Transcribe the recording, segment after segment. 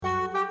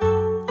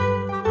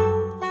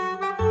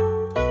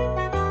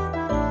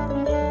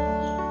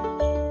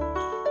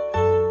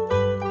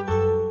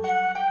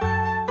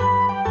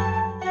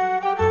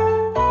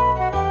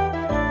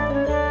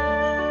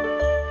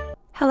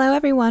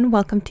everyone.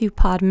 Welcome to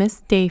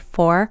Podmas Day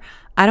 4.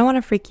 I don't want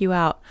to freak you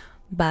out,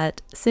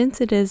 but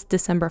since it is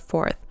December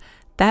 4th,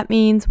 that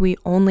means we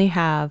only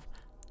have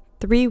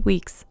 3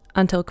 weeks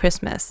until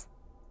Christmas.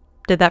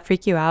 Did that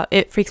freak you out?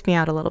 It freaks me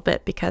out a little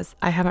bit because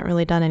I haven't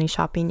really done any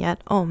shopping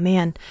yet. Oh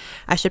man,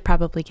 I should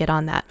probably get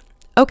on that.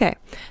 Okay,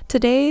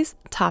 today's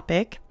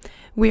topic,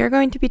 we are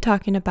going to be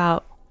talking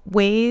about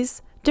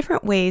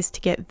different ways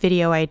to get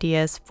video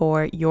ideas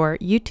for your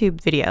YouTube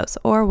videos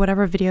or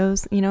whatever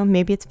videos,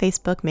 maybe it's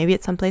Facebook, maybe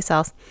it's someplace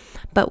else,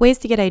 but ways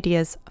to get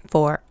ideas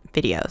for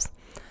videos.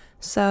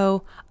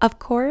 So, of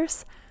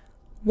course,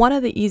 one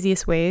of the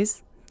easiest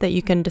ways that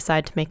you can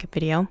decide to make a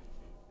video,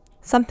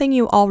 something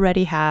you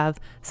already have,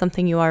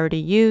 something you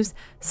already use,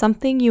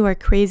 something you are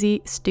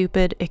crazy,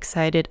 stupid,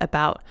 excited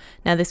about.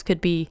 Now, this could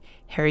be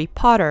Harry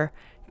Potter,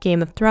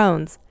 Game of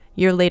Thrones,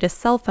 your latest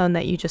cell phone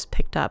that you just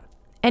picked up.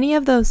 Any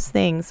of those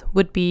things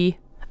would be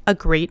a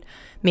great,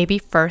 maybe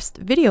first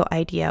video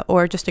idea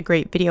or just a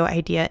great video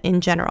idea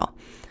in general,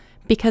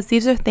 because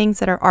these are things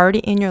that are already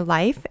in your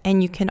life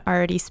and you can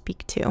already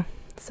speak to.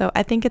 So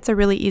I think it's a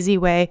really easy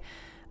way,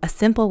 a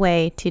simple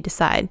way to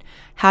decide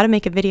how to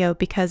make a video,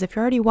 because if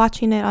you're already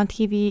watching it on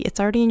TV, it's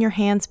already in your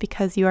hands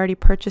because you already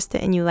purchased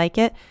it and you like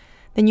it,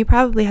 then you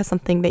probably have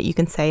something that you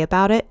can say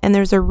about it. And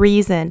there's a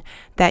reason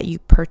that you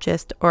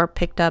purchased or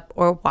picked up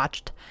or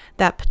watched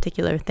that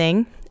particular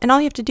thing. And all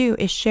you have to do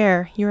is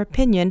share your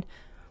opinion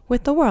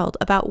with the world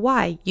about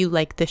why you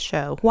like this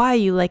show, why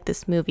you like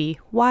this movie,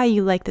 why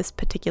you like this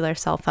particular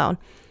cell phone.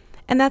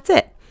 And that's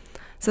it.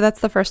 So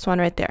that's the first one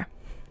right there.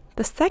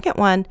 The second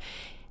one,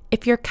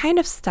 if you're kind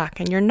of stuck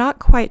and you're not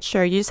quite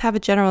sure, you just have a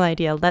general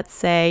idea. Let's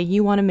say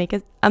you want to make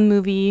a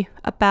movie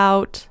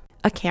about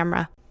a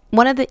camera.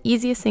 One of the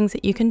easiest things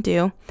that you can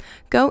do,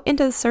 go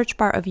into the search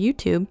bar of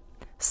YouTube,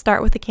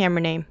 start with the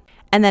camera name,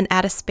 and then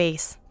add a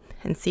space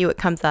and see what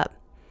comes up.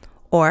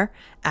 Or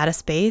add a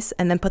space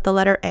and then put the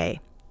letter A,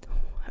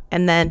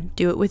 and then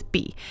do it with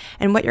B.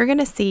 And what you're going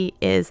to see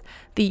is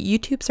the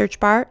YouTube search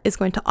bar is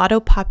going to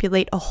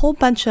auto-populate a whole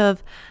bunch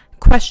of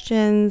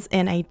questions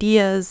and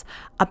ideas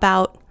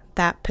about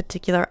that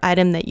particular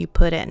item that you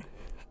put in.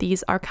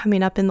 These are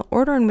coming up in the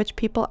order in which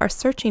people are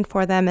searching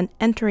for them and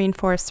entering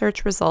for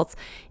search results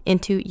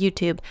into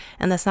YouTube.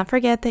 And let's not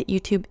forget that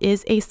YouTube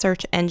is a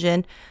search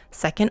engine,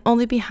 second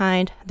only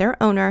behind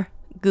their owner,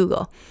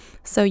 Google.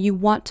 So you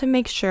want to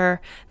make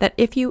sure that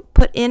if you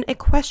put in a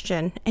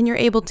question and you're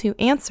able to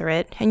answer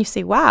it and you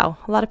say, wow,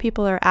 a lot of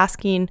people are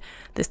asking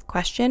this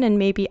question and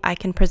maybe I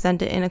can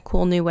present it in a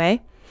cool new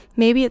way,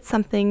 maybe it's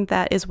something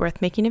that is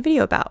worth making a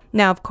video about.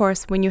 Now, of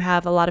course, when you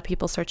have a lot of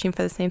people searching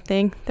for the same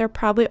thing, there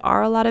probably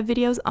are a lot of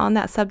videos on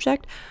that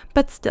subject,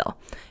 but still,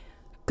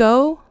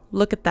 go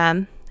look at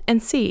them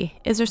and see,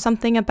 is there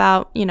something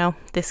about,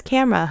 this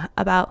camera,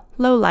 about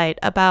low light,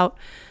 about,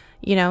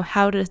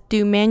 how to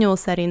do manual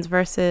settings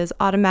versus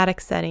automatic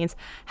settings,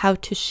 how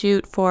to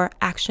shoot for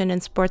action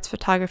and sports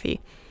photography.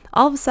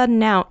 All of a sudden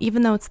now,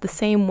 even though it's the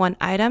same one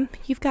item,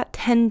 you've got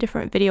 10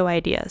 different video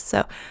ideas.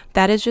 So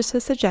that is just a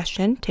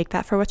suggestion. Take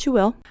that for what you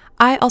will.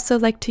 I also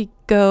like to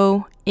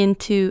go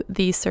into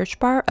the search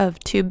bar of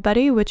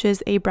TubeBuddy, which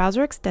is a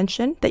browser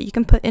extension that you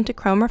can put into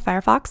Chrome or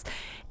Firefox,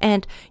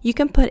 and you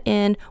can put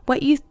in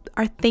what you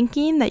are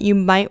thinking that you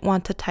might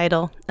want to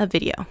title a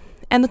video.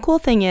 And the cool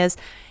thing is,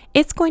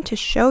 it's going to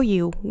show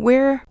you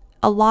where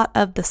a lot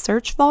of the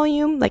search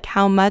volume, like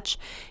how much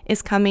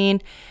is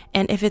coming,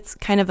 and if it's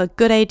kind of a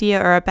good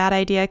idea or a bad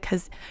idea,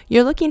 because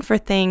you're looking for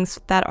things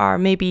that are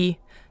maybe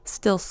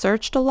still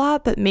searched a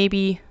lot, but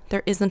maybe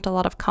there isn't a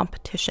lot of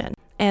competition.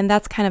 And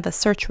that's kind of a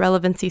search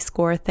relevancy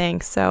score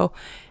thing. So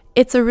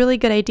it's a really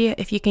good idea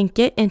if you can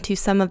get into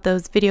some of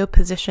those video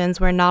positions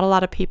where not a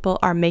lot of people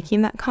are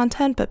making that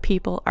content, but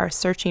people are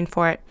searching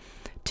for it.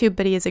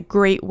 TubeBuddy is a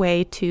great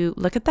way to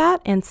look at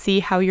that and see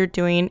how you're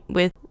doing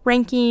with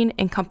ranking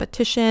and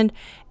competition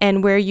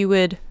and where you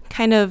would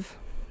kind of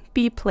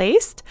be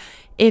placed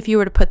if you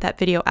were to put that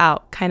video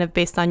out, kind of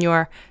based on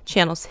your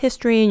channel's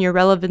history and your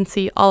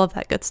relevancy, all of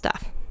that good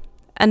stuff.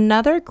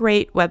 Another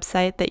great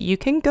website that you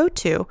can go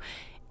to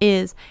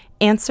is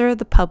Answer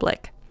the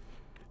Public.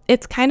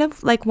 It's kind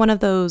of like one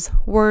of those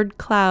word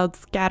cloud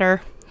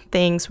scatter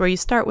things where you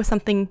start with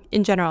something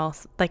in general.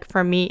 Like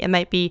for me, it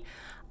might be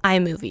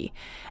iMovie.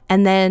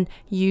 And then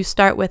you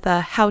start with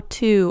a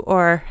how-to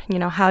or,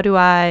 how do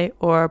I,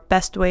 or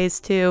best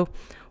ways to,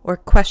 or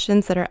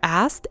questions that are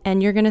asked.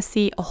 And you're going to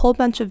see a whole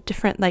bunch of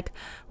different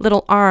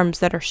little arms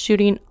that are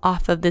shooting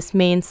off of this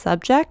main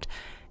subject.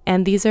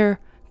 And these are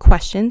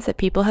questions that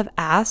people have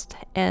asked.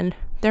 And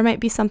there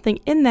might be something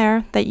in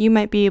there that you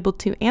might be able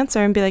to answer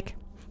and be like,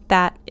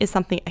 that is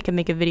something I can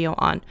make a video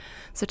on.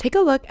 So take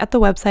a look at the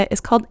website. It's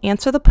called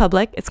Answer the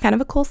Public. It's kind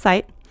of a cool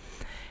site.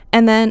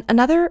 And then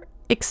another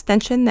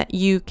extension that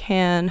you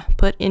can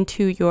put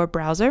into your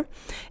browser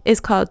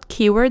is called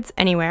Keywords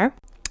Anywhere.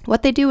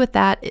 What they do with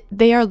that,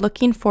 they are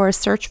looking for a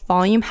search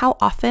volume, how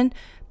often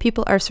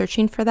people are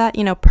searching for that,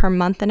 per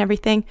month and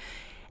everything.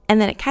 And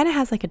then it kind of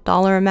has like a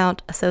dollar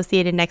amount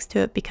associated next to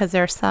it because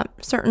there are some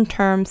certain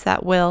terms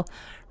that will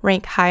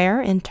rank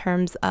higher in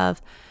terms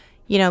of,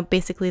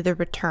 basically the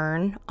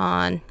return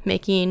on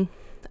making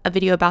a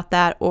video about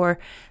that, or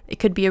it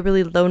could be a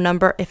really low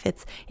number if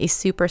it's a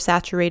super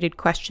saturated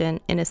question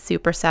in a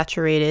super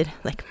saturated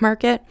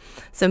market.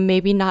 So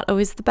maybe not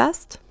always the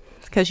best,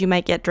 because you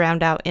might get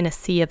drowned out in a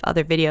sea of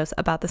other videos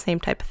about the same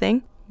type of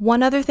thing.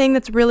 One other thing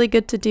that's really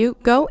good to do,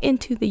 go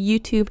into the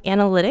YouTube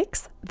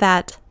analytics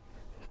that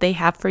they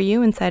have for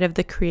you inside of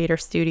the Creator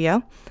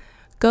Studio.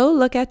 Go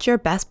look at your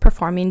best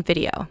performing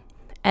video,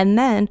 and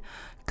then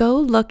go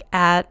look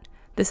at,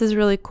 this is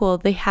really cool,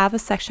 they have a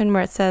section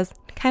where it says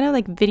kind of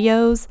like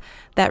videos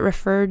that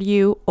referred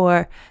you,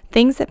 or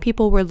things that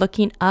people were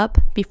looking up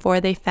before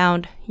they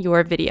found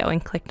your video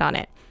and clicked on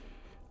it.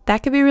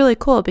 That could be really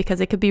cool because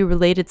it could be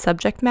related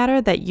subject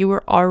matter that you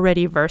were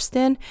already versed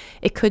in.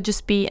 It could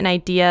just be an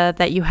idea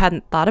that you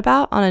hadn't thought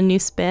about on a new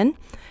spin.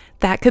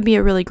 That could be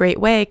a really great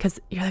way, because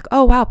you're like,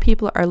 oh wow,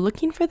 people are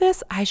looking for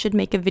this. I should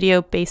make a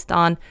video based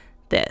on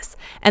this.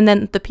 And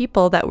then the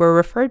people that were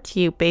referred to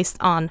you based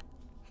on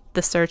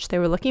the search they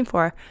were looking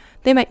for,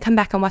 they might come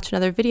back and watch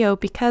another video,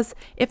 because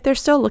if they're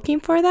still looking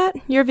for that,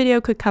 your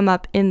video could come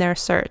up in their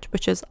search,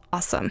 which is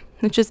awesome,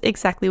 which is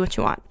exactly what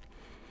you want.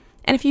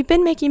 And if you've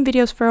been making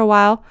videos for a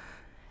while,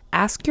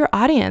 ask your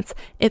audience.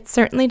 It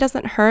certainly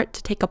doesn't hurt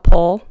to take a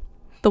poll.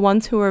 The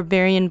ones who are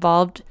very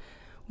involved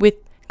with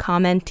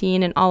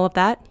commenting and all of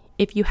that,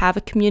 if you have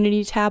a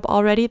community tab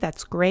already,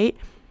 that's great.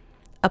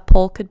 A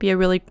poll could be a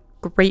really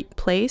great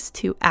place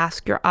to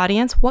ask your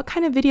audience, what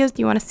kind of videos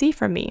do you want to see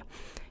from me?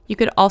 You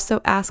could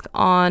also ask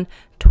on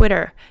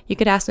Twitter. You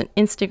could ask on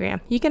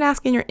Instagram. You can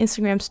ask in your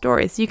Instagram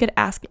stories. You could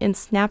ask in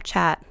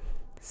Snapchat.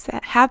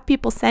 Have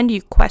people send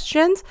you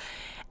questions,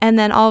 and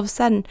then all of a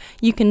sudden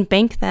you can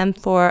bank them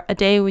for a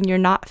day when you're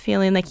not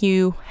feeling like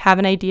you have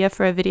an idea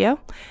for a video,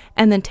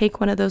 and then take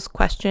one of those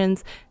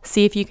questions,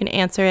 see if you can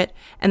answer it,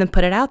 and then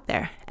put it out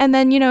there. And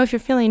then, if you're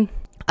feeling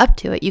up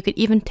to it, you could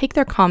even take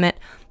their comment,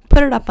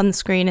 put it up on the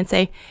screen and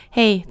say,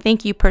 hey,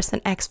 thank you person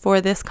X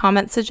for this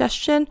comment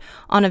suggestion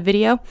on a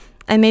video.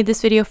 I made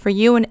this video for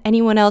you and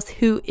anyone else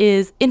who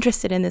is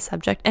interested in this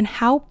subject. And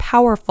how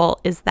powerful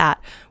is that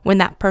when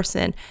that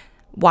person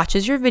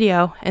watches your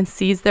video and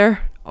sees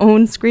their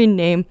own screen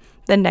name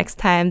the next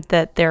time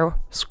that they're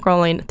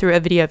scrolling through a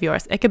video of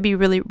yours? It could be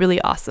really, really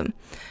awesome.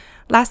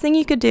 Last thing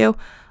you could do,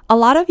 a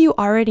lot of you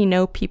already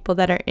know people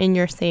that are in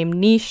your same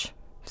niche,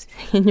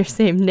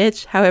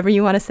 however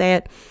you want to say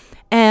it.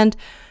 And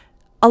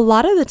a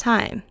lot of the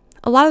time,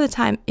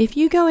 if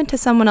you go into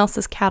someone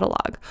else's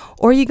catalog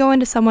or you go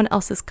into someone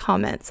else's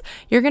comments,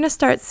 you're going to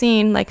start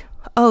seeing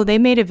oh, they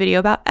made a video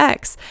about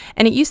X.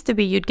 And it used to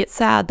be you'd get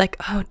sad,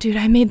 oh, dude,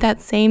 I made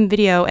that same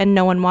video and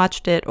no one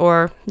watched it,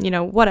 or,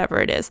 whatever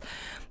it is.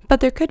 But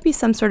there could be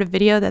some sort of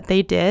video that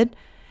they did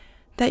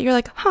that you're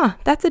like,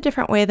 that's a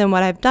different way than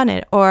what I've done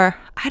it. Or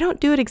I don't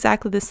do it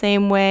exactly the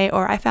same way,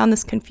 or I found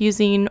this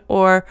confusing,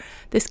 or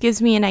this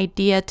gives me an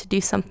idea to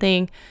do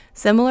something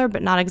similar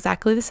but not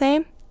exactly the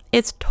same.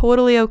 It's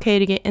totally okay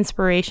to get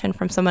inspiration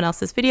from someone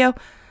else's video.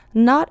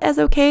 Not as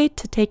okay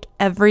to take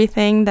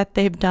everything that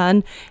they've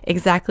done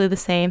exactly the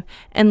same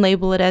and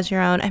label it as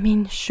your own. I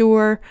mean,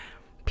 sure,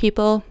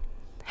 people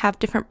have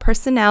different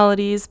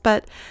personalities,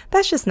 but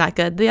that's just not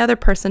good. The other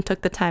person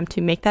took the time to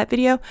make that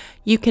video.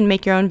 You can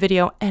make your own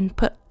video and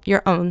put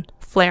your own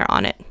flair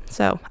on it.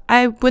 So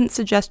I wouldn't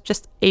suggest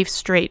just a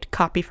straight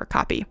copy for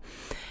copy.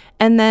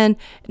 And then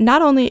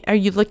not only are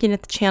you looking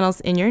at the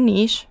channels in your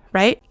niche,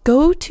 right?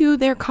 Go to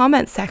their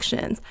comment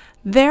sections.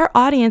 Their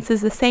audience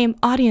is the same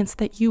audience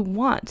that you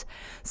want.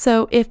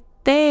 So if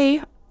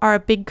they are a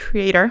big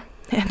creator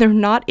and they're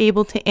not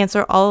able to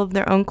answer all of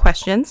their own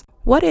questions,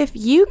 what if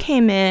you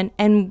came in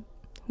and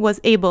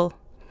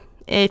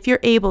if you're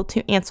able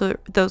to answer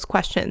those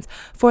questions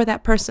for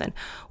that person?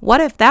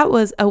 What if that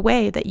was a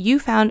way that you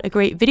found a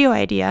great video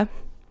idea,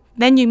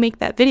 then you make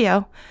that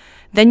video,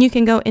 then you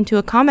can go into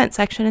a comment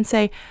section and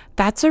say,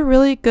 that's a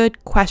really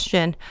good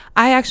question.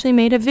 I actually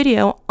made a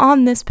video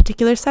on this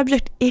particular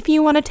subject. If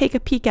you want to take a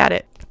peek at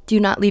it, do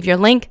not leave your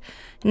link,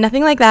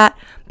 nothing like that.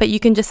 But you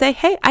can just say,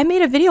 hey, I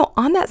made a video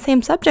on that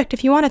same subject.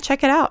 If you want to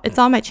check it out, it's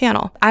on my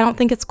channel. I don't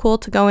think it's cool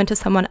to go into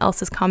someone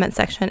else's comment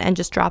section and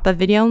just drop a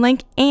video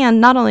link.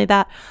 And not only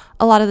that,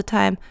 a lot of the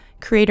time,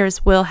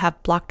 creators will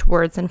have blocked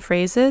words and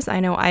phrases. I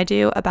know I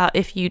do, about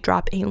if you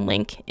drop a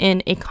link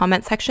in a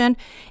comment section,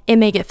 it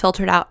may get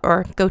filtered out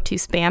or go to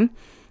spam.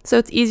 So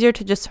it's easier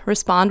to just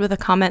respond with a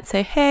comment,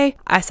 say, hey,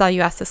 I saw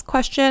you ask this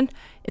question.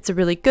 It's a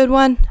really good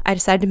one. I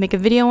decided to make a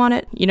video on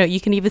it. You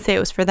can even say it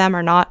was for them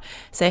or not.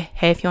 Say,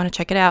 hey, if you want to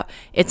check it out,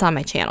 it's on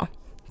my channel.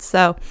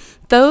 So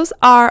those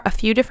are a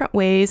few different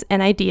ways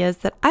and ideas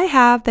that I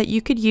have that you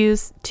could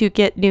use to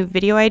get new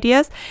video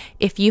ideas.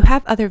 If you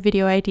have other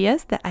video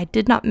ideas that I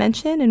did not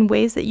mention in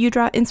ways that you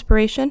draw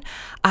inspiration,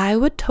 I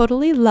would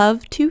totally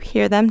love to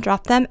hear them.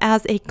 Drop them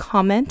as a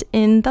comment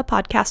in the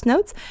podcast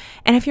notes.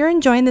 And if you're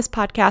enjoying this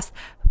podcast,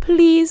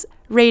 please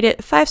rate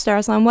it 5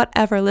 stars on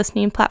whatever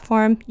listening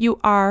platform you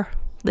are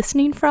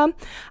listening from.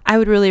 I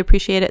would really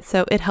appreciate it,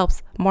 so it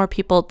helps more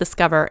people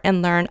discover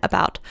and learn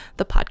about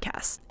the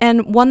podcast.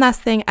 And one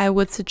last thing I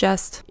would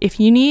suggest, if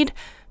you need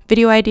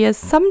video ideas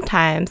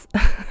sometimes.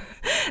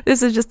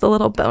 This is just a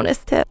little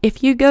bonus tip.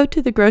 If you go to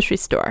the grocery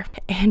store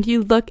and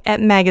you look at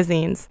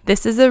magazines,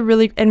 this is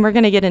and we're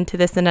going to get into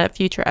this in a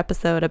future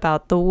episode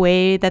about the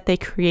way that they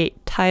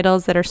create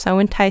titles that are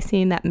so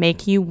enticing that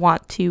make you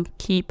want to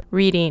keep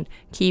reading,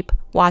 keep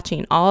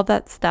watching, all of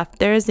that stuff.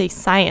 There is a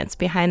science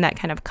behind that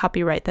kind of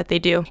copyright that they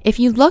do. If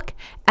you look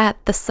at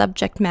the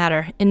subject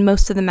matter in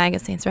most of the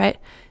magazines, right?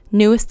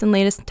 Newest and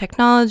latest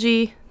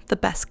technology, the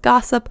best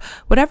gossip,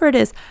 whatever it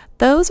is,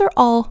 those are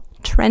all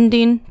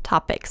trending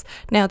topics.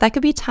 Now that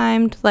could be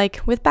timed like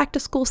with back to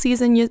school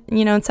season, you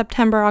know, in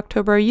September,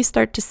 October, you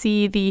start to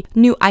see the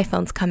new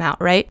iPhones come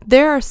out, right?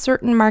 There are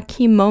certain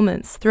marquee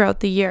moments throughout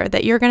the year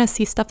that you're going to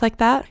see stuff like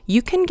that.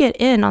 You can get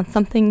in on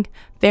something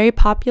very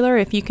popular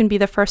if you can be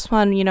the first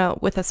one, you know,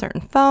 with a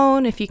certain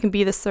phone, if you can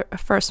be the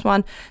first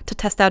one to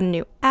test out a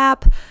new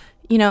app,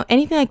 you know,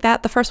 anything like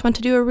that, the first one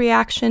to do a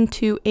reaction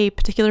to a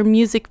particular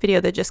music video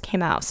that just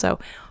came out. So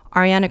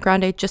Ariana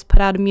Grande just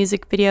put out a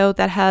music video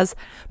that has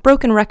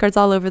broken records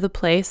all over the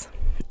place.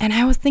 And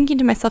I was thinking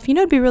to myself, you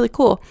know, it'd be really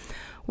cool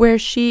where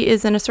she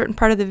is in a certain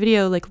part of the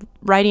video, like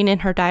writing in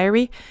her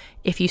diary.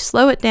 If you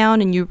slow it down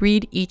and you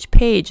read each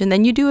page and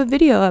then you do a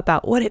video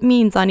about what it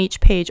means on each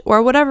page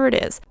or whatever it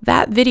is,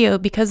 that video,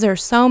 because there are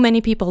so many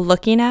people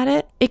looking at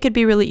it, it could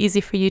be really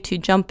easy for you to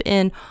jump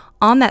in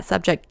on that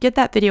subject, get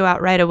that video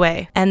out right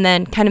away, and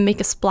then kind of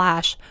make a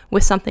splash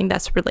with something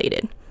that's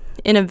related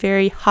in a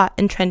very hot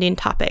and trending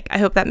topic. I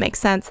hope that makes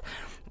sense.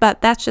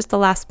 But that's just the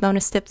last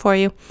bonus tip for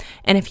you.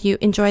 And if you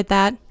enjoyed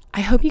that,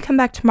 I hope you come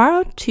back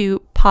tomorrow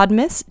to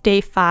Podmas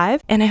Day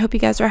 5. And I hope you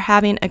guys are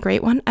having a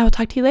great one. I will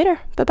talk to you later.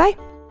 Bye-bye.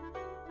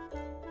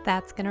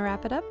 That's going to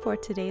wrap it up for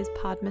today's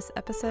Podmas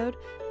episode.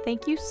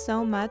 Thank you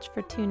so much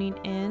for tuning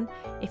in.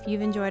 If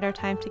you've enjoyed our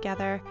time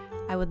together,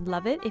 I would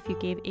love it if you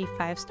gave a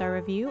 5-star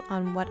review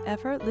on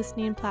whatever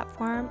listening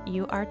platform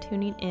you are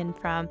tuning in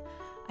from.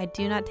 I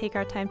do not take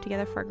our time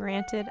together for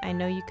granted. I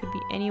know you could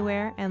be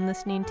anywhere and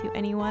listening to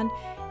anyone,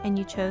 and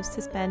you chose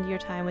to spend your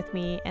time with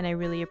me, and I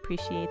really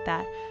appreciate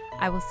that.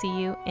 I will see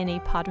you in a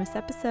Podmas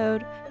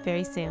episode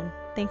very soon.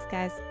 Thanks,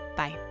 guys.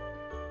 Bye.